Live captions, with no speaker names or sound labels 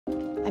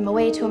I'm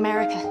away to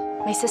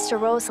America. My sister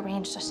Rose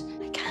arranged it.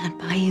 I can't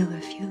buy you a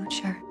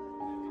future.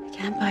 I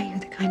can't buy you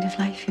the kind of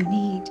life you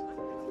need.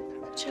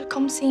 But you'll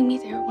come see me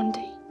there one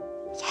day.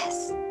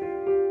 Yes.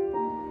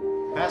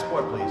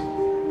 Passport,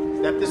 please.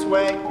 Step this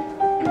way.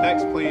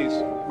 Next, please.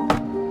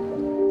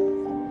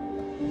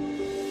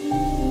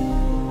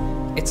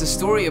 It's a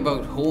story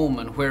about home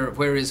and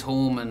where is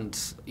home and,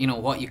 you know,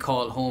 what you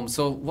call home.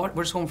 So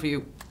where's home for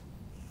you?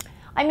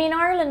 I mean,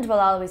 Ireland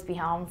will always be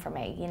home for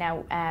me, you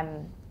know.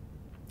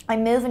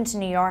 I'm moving to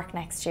New York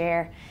next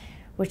year,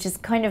 which is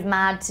kind of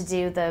mad to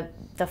do the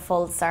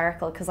full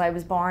circle, because I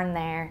was born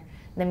there,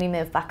 then we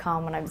moved back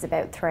home when I was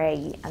about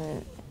 3,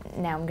 and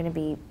now I'm going to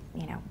be,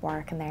 you know,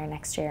 working there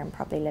next year and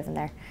probably living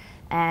there.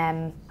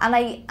 And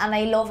I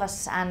love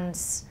it, and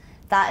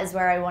that is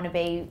where I want to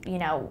be, you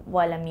know,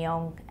 while I'm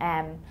young.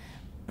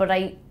 But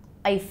I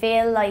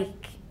feel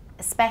like,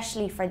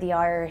 especially for the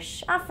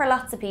Irish, and for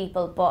lots of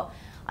people, but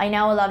I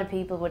know a lot of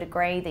people would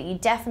agree that you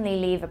definitely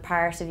leave a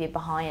part of you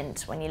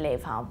behind when you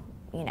leave home,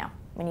 you know,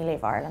 when you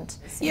leave Ireland.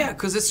 So. Yeah,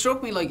 because it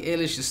struck me like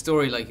Eilish's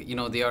story, like, you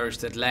know, the Irish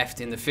that left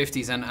in the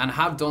 50s and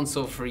have done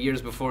so for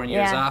years before and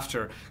years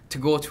after to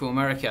go to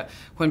America.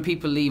 When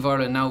people leave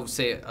Ireland now,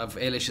 say, of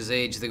Eilish's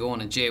age, they go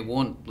on a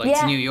J1, like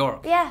to New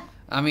York. Yeah.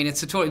 I mean,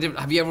 it's a totally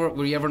different.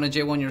 Were you ever on a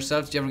J1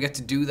 yourself? Did you ever get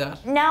to do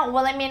that? No,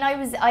 well, I mean,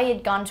 I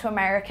had gone to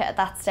America at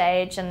that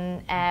stage,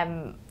 and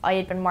I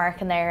had been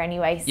working there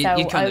anyway, so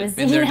you'd kind I was of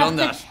been there, done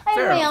that. I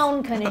have my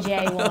own kind of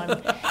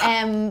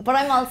J1. But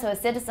I'm also a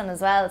citizen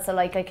as well, so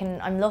like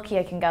I'm lucky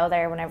I can go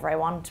there whenever I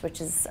want, which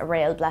is a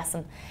real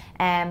blessing.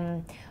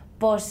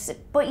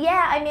 But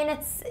yeah, I mean,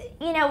 it's,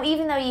 you know,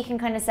 even though you can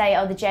kind of say,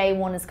 oh, the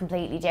J1 is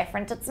completely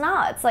different, it's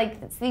not. It's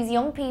like, it's these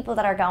young people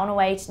that are going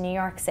away to New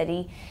York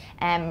City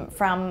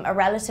from a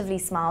relatively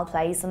small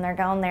place, and they're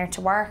going there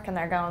to work, and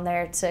they're going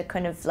there to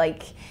kind of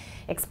like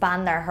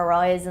expand their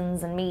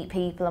horizons and meet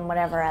people and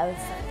whatever else.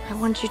 I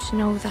want you to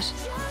know that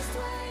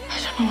I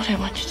don't know what I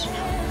want you to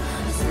know.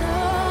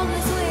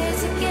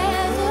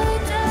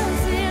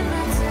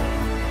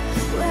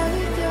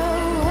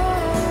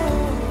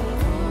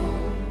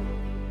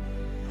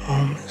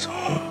 Home is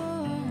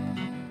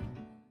home.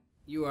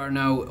 You are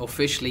now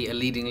officially a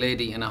leading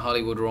lady in a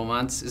Hollywood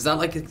romance. Is that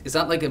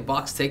like a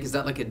box tick? Is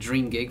that like a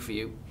dream gig for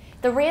you?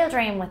 The real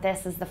dream with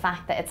this is the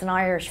fact that it's an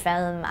Irish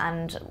film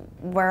and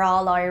we're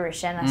all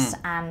Irish in it,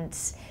 and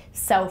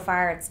so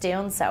far it's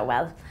doing so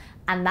well.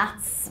 And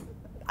that's,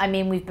 I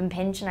mean, we've been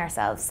pinching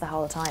ourselves the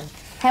whole time.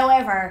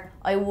 However,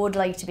 I would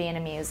like to be in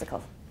a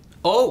musical.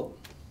 Oh!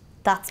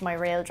 That's my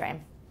real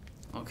dream.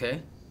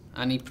 Okay.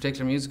 Any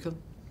particular musical?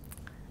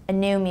 A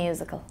new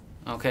musical.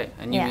 Okay,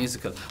 a new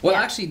musical. Well,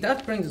 actually,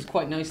 that brings us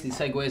quite nicely,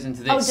 segues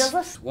into this. Oh,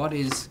 does it? What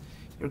is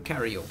your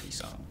karaoke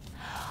song?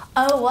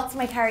 Oh, what's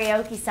my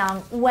karaoke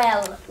song?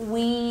 Well,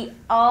 we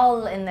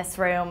all in this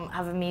room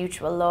have a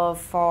mutual love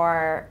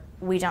for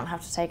We Don't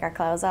Have to Take Our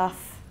Clothes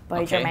Off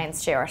by Jermaine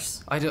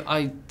Stewart. I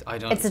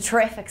don't. It's a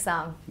terrific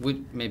song.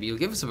 Maybe you'll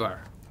give us a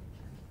bar.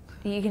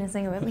 Are you going to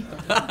sing it with me?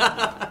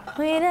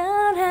 We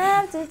don't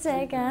have to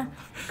take our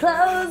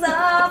clothes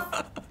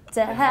off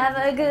to have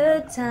a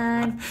good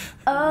time.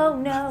 Oh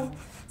no.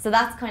 So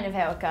that's kind of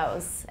how it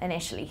goes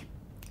initially.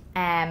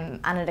 And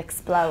it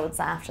explodes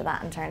after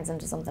that and turns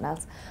into something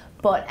else.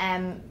 But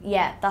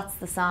yeah, that's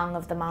the song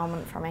of the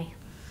moment for me.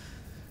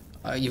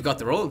 You've got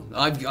the role.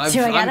 I'm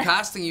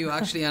casting you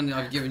actually, and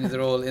I've given you the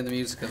role in the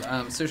musical.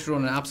 Saoirse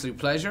Ronan, an absolute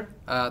pleasure.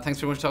 Thanks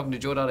very much for talking to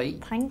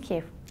JOE.ie. Thank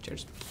you.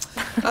 Cheers.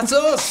 That's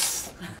us.